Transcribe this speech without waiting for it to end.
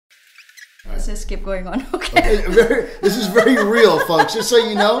Let's just keep going on. Okay. This is very real, folks. Just so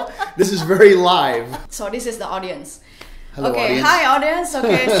you know, this is very live. So this is the audience. Hello, okay, audience. hi audience.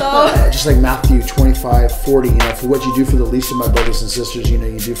 Okay, so just like Matthew 25:40, you know, for what you do for the least of my brothers and sisters, you know,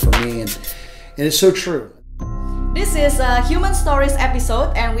 you do for me, and it's so true. this is a Human Stories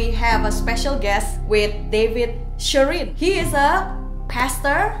episode, and we have a special guest with David Sherin. He is a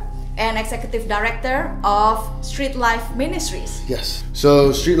pastor and executive director of Street Life Ministries. Yes.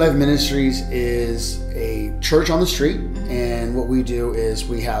 So Street Life Ministries is a church on the street, and what we do is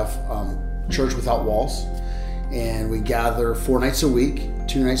we have church without walls, and we gather 4 nights a week,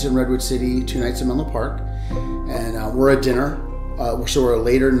 2 nights in Redwood City, 2 nights in Menlo Park, and we're a dinner. So we're a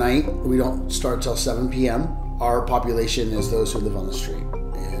later night. We don't start till 7 p.m. Our population is those who live on the street,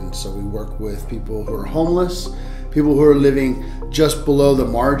 and so we work with people who are homeless, people who are living just below the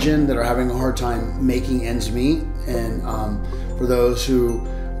margin that are having a hard time making ends meet, and for those who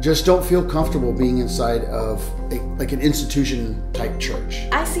just don't feel comfortable being inside of like an institution type church.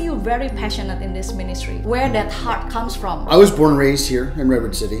 I see you very passionate in this ministry. Where that heart comes from? I was born and raised here in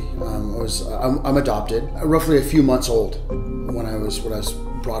Redwood City. I'm adopted. Roughly a few months old when I was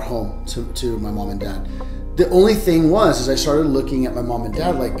brought home to my mom and dad. The only thing was, I started looking at my mom and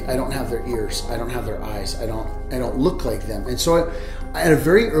dad like, I don't have their ears, I don't have their eyes, I don't look like them. And so at a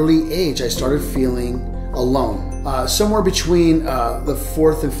very early age, I started feeling alone. Somewhere between the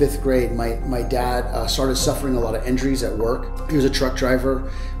 4th and 5th grade, my dad started suffering a lot of injuries at work. He was a truck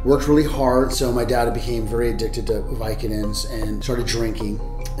driver, worked really hard. So my dad became very addicted to Vicodins and started drinking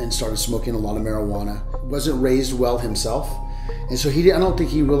and started smoking a lot of marijuana. Wasn't raised well himself. And so I don't think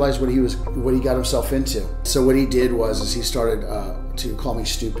he realized what he got himself into. So what he did was he started to call me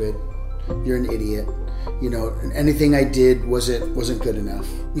stupid. You're an idiot. You know, anything I did wasn't good enough.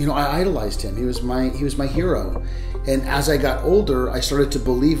 You know, I idolized him. He was my hero. And as I got older, I started to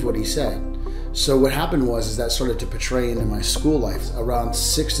believe what he said. So what happened was that started to portray into my school life. Around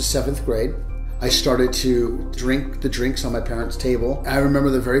 6th to 7th grade, I started to drink the drinks on my parents' table. I remember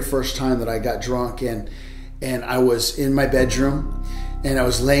the very first time that I got drunk, and I was in my bedroom, and I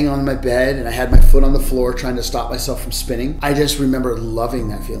was laying on my bed, and I had my foot on the floor trying to stop myself from spinning. I just remember loving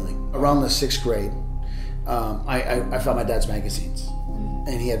that feeling. Around the 6th grade, I found my dad's magazines,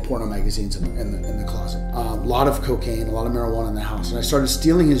 and he had porno magazines in the closet. A lot of cocaine, a lot of marijuana in the house, and I started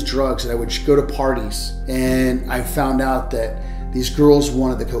stealing his drugs, and I would go to parties, and I found out that these girls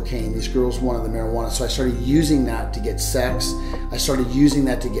wanted the cocaine, these girls wanted the marijuana, so I started using that to get sex. I started using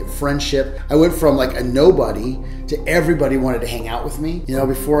that to get friendship. I went from like a nobody to everybody wanted to hang out with me. You know,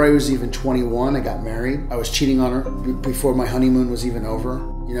 before I was even 21, I got married. I was cheating on her before my honeymoon was even over.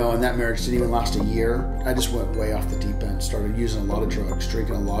 You know, and that marriage didn't even last a year. I just went way off the deep end, started using a lot of drugs,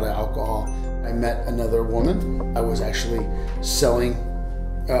 drinking a lot of alcohol. I met another woman. I was actually selling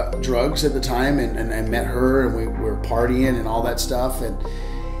drugs at the time, and I met her, and we were partying and all that stuff,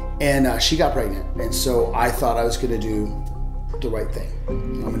 and she got pregnant, and so I thought I was going to do the right thing.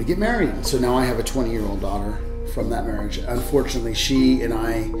 I'm going to get married. So now I have a 20-year-old daughter from that marriage. Unfortunately, she and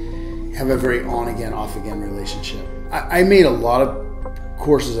I have a very on-again, off-again relationship. I made a lot of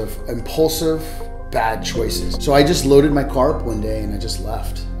courses of impulsive, bad choices. So I just loaded my car up one day and I just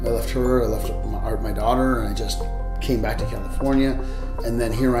left. I left her, I left my daughter, and I just came back to California. And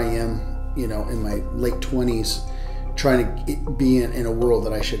then here I am, you know, in my late 20s, trying to be in a world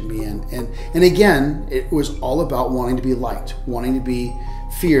that I shouldn't be in. And again, it was all about wanting to be liked, wanting to be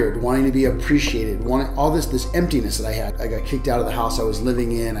feared, wanting to be appreciated, wanting all this emptiness that I had. I got kicked out of the house I was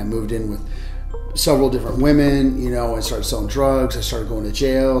living in. I moved in with several different women, you know, and started selling drugs. I started going to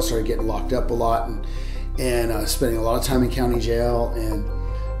jail, started getting locked up a lot, and spending a lot of time in county jail. And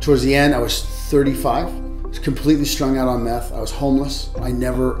towards the end, I was 35. I was completely strung out on meth. I was homeless. I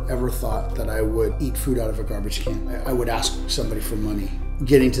never ever thought that I would eat food out of a garbage can. I would ask somebody for money.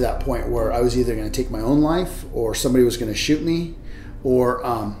 Getting to that point where I was either going to take my own life, or somebody was going to shoot me, or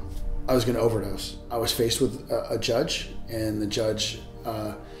I was going to overdose. I was faced with a judge, and the judge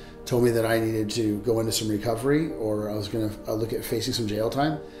told me that I needed to go into some recovery, or I was going to look at facing some jail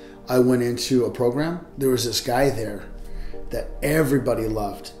time. I went into a program. There was this guy there that everybody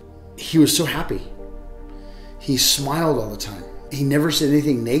loved. He was so happy. He smiled all the time. He never said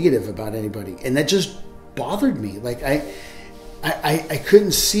anything negative about anybody, and that just bothered me. Like I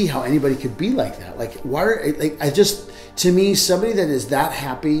couldn't see how anybody could be like that. Like to me, somebody that is that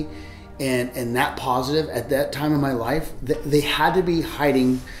happy and that positive at that time in my life, they had to be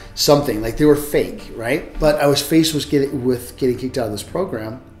hiding something. Like they were fake, right? But I was faced with getting kicked out of this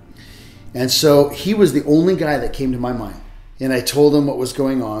program, and so he was the only guy that came to my mind. And I told him what was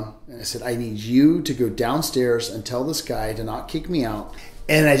going on. And I said, I need you to go downstairs and tell this guy to not kick me out.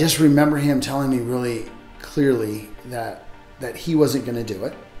 And I just remember him telling me really clearly that he wasn't going to do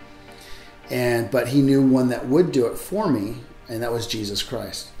it. But he knew one that would do it for me, and that was Jesus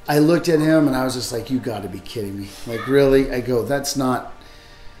Christ. I looked at him and I was just like, you got to be kidding me. Like, really? I go, that's not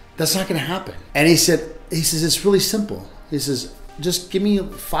going to happen. And he says, it's really simple. He says, just give me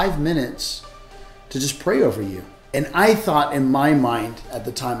 5 minutes to just pray over you. And I thought in my mind at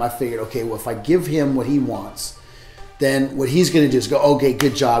the time, I figured, okay, well, if I give him what he wants, then what he's going to do is go, okay,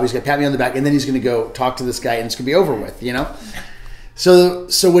 good job. He's going to pat me on the back, and then he's going to go talk to this guy, and it's going to be over with, you know? So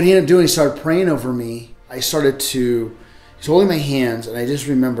what he ended up doing, he started praying over me. He's holding my hands, and I just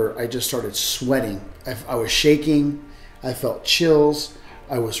remember I just started sweating. I was shaking. I felt chills.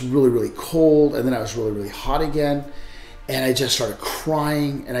 I was really, really cold, and then I was really, really hot again. And I just started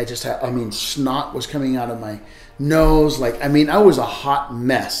crying, and snot was coming out of my nose. I was a hot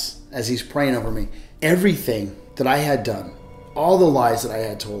mess as he's praying over me. Everything that I had done, all the lies that I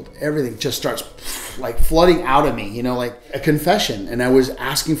had told, everything just starts like flooding out of me, you know, like a confession. And I was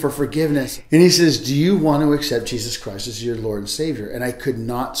asking for forgiveness. And he says, do you want to accept Jesus Christ as your Lord and Savior? And I could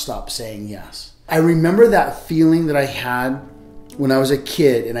not stop saying yes. I remember that feeling that I had when I was a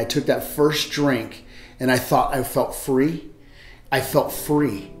kid and I took that first drink and I thought I felt free. I felt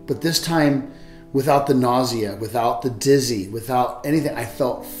free. But this time, without the nausea, without the dizzy, without anything, I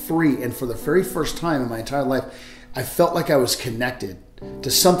felt free. And for the very first time in my entire life, I felt like I was connected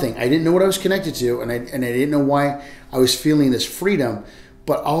to something. I didn't know what I was connected to, and I didn't know why I was feeling this freedom.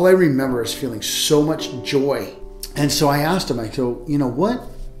 But all I remember is feeling so much joy. And so I asked him, I go, you know,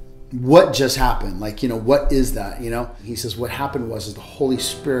 what just happened? Like, you know, what is that? You know, he says, what happened was the Holy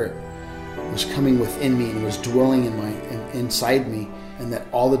Spirit was coming within me and was dwelling inside me. And that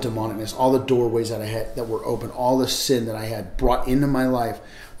all the demonicness, all the doorways that I had that were open, all the sin that I had brought into my life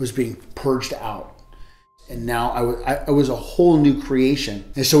was being purged out. And now I was a whole new creation.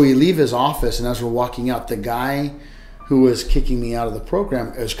 And so we leave his office, and as we're walking out, the guy who was kicking me out of the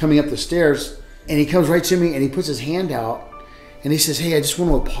program was coming up the stairs, and he comes right to me and he puts his hand out and he says, hey, I just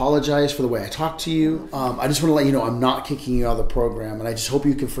want to apologize for the way I talked to you. I just want to let you know I'm not kicking you out of the program, and I just hope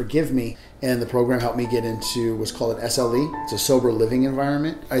you can forgive me. And the program helped me get into what's called an SLE. It's a sober living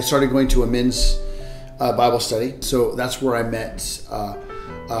environment. I started going to a men's Bible study. So that's where I met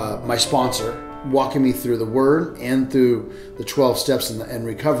my sponsor, walking me through the Word and through the 12 steps and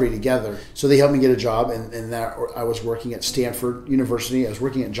recovery together. So they helped me get a job, and that I was working at Stanford University. I was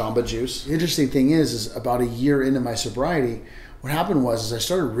working at Jamba Juice. The interesting thing is about a year into my sobriety, what happened was I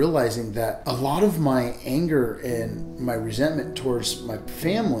started realizing that a lot of my anger and my resentment towards my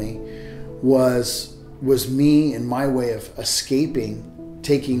family was me and my way of escaping,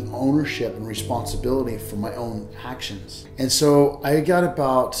 taking ownership and responsibility for my own actions. And so I got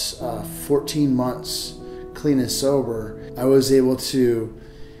about 14 months clean and sober. I was able to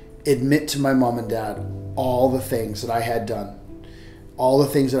admit to my mom and dad all the things that I had done, all the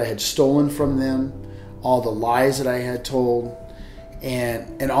things that I had stolen from them, all the lies that I had told,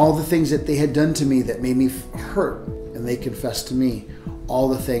 and all the things that they had done to me that made me hurt. And they confessed to me all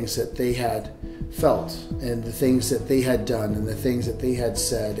the things that they had felt and the things that they had done and the things that they had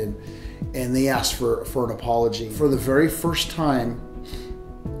said, and they asked for an apology. For the very first time,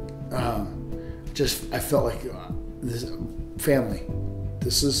 I felt like this family.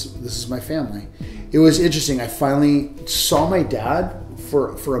 This is my family. It was interesting. I finally saw my dad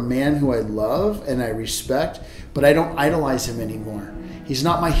for a man who I love and I respect, but I don't idolize him anymore. He's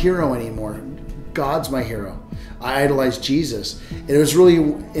not my hero anymore. God's my hero. I idolize Jesus. And it was really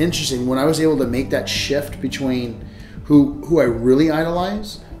interesting when I was able to make that shift between who I really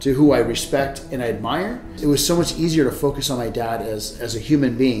idolize to who I respect and I admire. It was so much easier to focus on my dad as a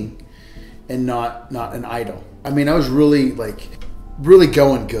human being and not an idol. I mean, I was really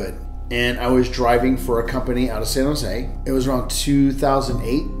going good. And I was driving for a company out of San Jose. It was around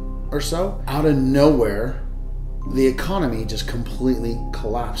 2008 or so. Out of nowhere, the economy just completely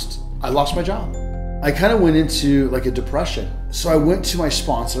collapsed. I lost my job. I kind of went into like a depression. So I went to my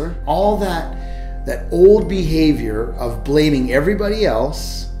sponsor. All that old behavior of blaming everybody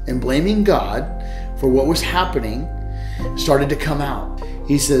else and blaming God for what was happening started to come out.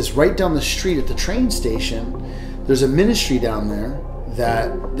 He says, right down the street at the train station, there's a ministry down there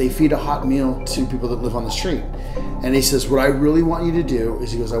that they feed a hot meal to people that live on the street. And he says, what I really want you to do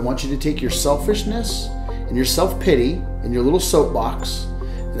is, he goes, I want you to take your selfishness and your self-pity and your little soapbox,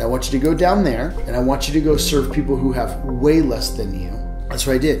 and I want you to go down there and I want you to go serve people who have way less than you. That's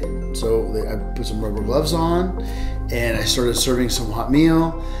what I did. So I put some rubber gloves on and I started serving some hot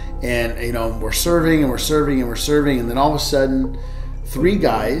meal, and we're serving and we're serving and we're serving, and then all of a sudden 3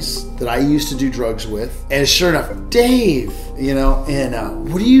 guys that I used to do drugs with. And sure enough, Dave, you know,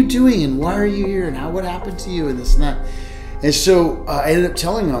 and what are you doing? And why are you here? And what happened to you? And this and that. And so I ended up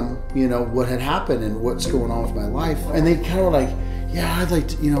telling them, you know, what had happened and what's going on with my life. And they kind of were like, yeah, I'd like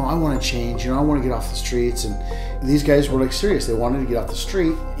to, you know, I want to change, you know, I want to get off the streets. And these guys were like serious. They wanted to get off the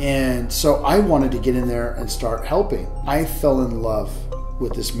street. And so I wanted to get in there and start helping. I fell in love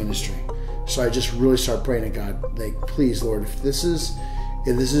with this ministry. So I just really started praying to God, like, please, Lord, if this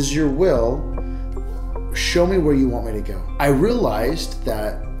is your will, show me where you want me to go. I realized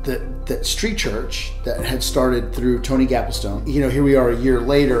that street church that had started through Tony Gaplestone, you know, here we are a year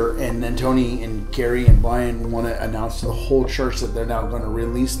later, and then Tony and Gary and Brian want to announce to the whole church that they're now going to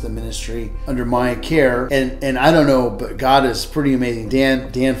release the ministry under my care. And I don't know, but God is pretty amazing.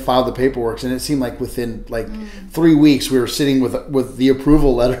 Dan filed the paperwork, and it seemed like within 3 weeks we were sitting with the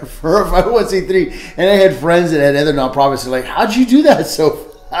approval letter for 501c3. And I had friends that had other nonprofits that were like, how'd you do that so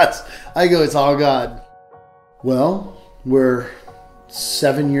fast? I go, it's all God. Well, we're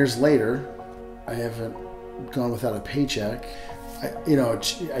 7 years later. I haven't gone without a paycheck.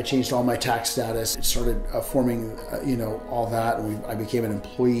 I changed all my tax status. It started forming, all that. And I became an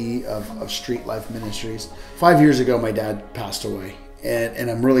employee of Street Life Ministries. 5 years ago, my dad passed away. And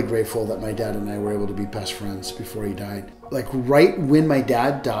I'm really grateful that my dad and I were able to be best friends before he died. Like right when my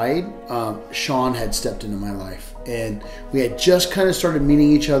dad died, Sean had stepped into my life. And we had just kind of started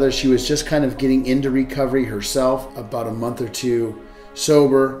meeting each other. She was just kind of getting into recovery herself, about a month or two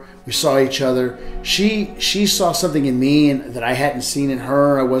sober. We saw each other. She saw something in me that I hadn't seen in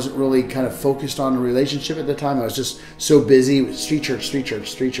her. I wasn't really kind of focused on a relationship at the time. I was just so busy with street church,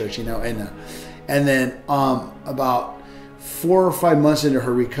 you know. And then about 4 or 5 months into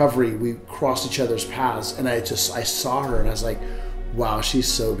her recovery, we crossed each other's paths, and I saw her, and I was like, wow, she's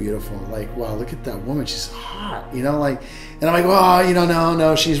so beautiful. Like, wow, look at that woman. She's hot, you know, like, and I'm like, well,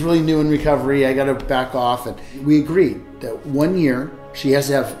 no, she's really new in recovery. I got to back off. And we agreed that 1 year, she has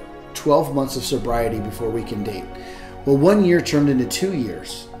to have 12 months of sobriety before we can date. Well, 1 year turned into 2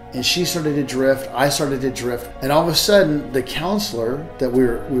 years, and she started to drift. I started to drift. And all of a sudden, the counselor that we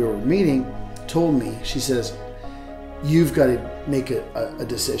were meeting told me, she says, you've got to make a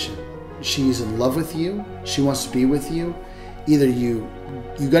decision. She's in love with you. She wants to be with you. Either you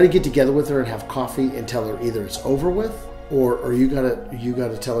got to get together with her and have coffee and tell her either it's over with, or you got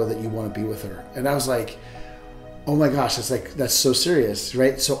to tell her that you want to be with her. And I was like, oh my gosh, that's so serious,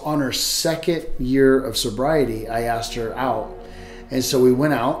 right? So on her 2nd year of sobriety, I asked her out. And so we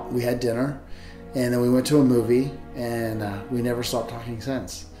went out, we had dinner, and then we went to a movie, and we never stopped talking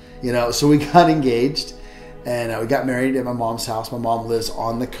since. You know, so we got engaged, and we got married at my mom's house. My mom lives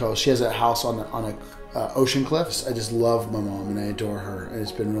on the coast. She has a house on a ocean cliffs. I just love my mom, and I adore her, and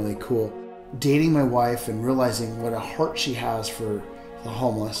it's been really cool. Dating my wife and realizing what a heart she has for the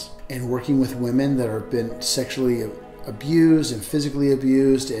homeless, and working with women that have been sexually abused and physically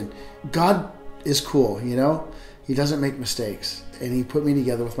abused. And God is cool, you know? He doesn't make mistakes. And he put me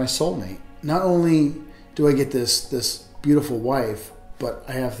together with my soulmate. Not only do I get this beautiful wife, but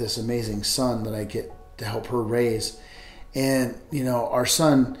I have this amazing son that I get to help her raise. And, you know, our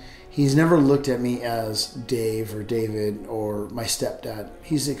son, he's never looked at me as Dave or David or my stepdad.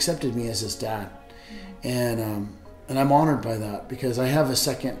 He's accepted me as his dad. And I'm honored by that, because I have a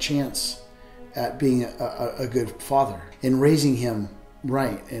second chance at being a good father and raising him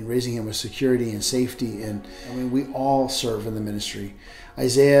right, and raising him with security and safety. And I mean, we all serve in the ministry.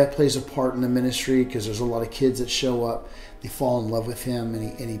 Isaiah plays a part in the ministry because there's a lot of kids that show up. They fall in love with him,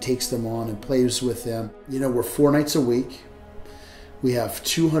 and he takes them on and plays with them. You know, we're 4 nights a week. We have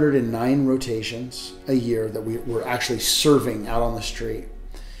 209 rotations a year that we're actually serving out on the street.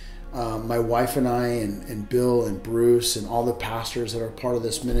 My wife and I and Bill and Bruce and all the pastors that are part of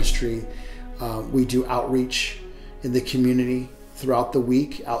this ministry, we do outreach in the community throughout the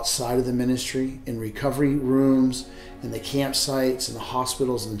week, outside of the ministry, in recovery rooms, in the campsites, in the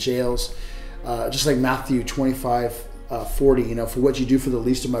hospitals and jails. Just like Matthew 25:40, you know, for what you do for the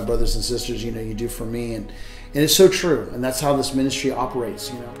least of my brothers and sisters, you know, you do for me. And it's so true. And that's how this ministry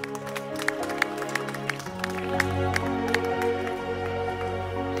operates, you know.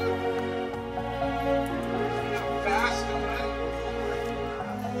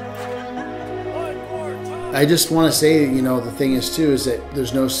 I just want to say, you know, the thing is too, is that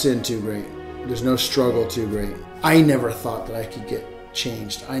there's no sin too great. There's no struggle too great. I never thought that I could get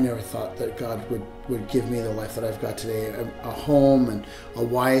changed. I never thought that God would give me the life that I've got today. A home and a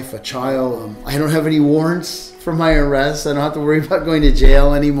wife, a child. I don't have any warrants for my arrest. I don't have to worry about going to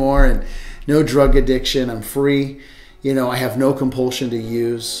jail anymore, and no drug addiction. I'm free. You know, I have no compulsion to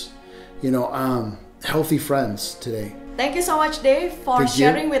use. You know, healthy friends today. Thank you so much, Dave, for Thank you.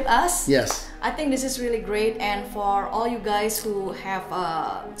 sharing with us. Yes. I think this is really great, and for all you guys who have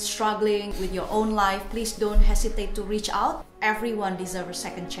struggling with your own life, please don't hesitate to reach out. Everyone deserves a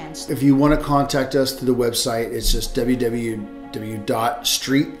second chance. If you want to contact us through the website, it's just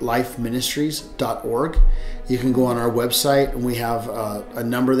www.streetlifeministries.org. You can go on our website, and we have a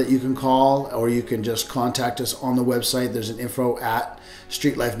number that you can call, or you can just contact us on the website. There's an info at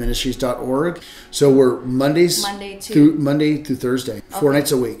streetlifeministries.org. So we're Monday through Thursday, 4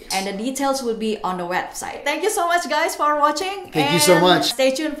 nights a week. And the details will be on the website. Thank you so much, guys, for watching. Thank you so much.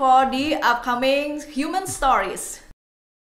 Stay tuned for the upcoming human stories.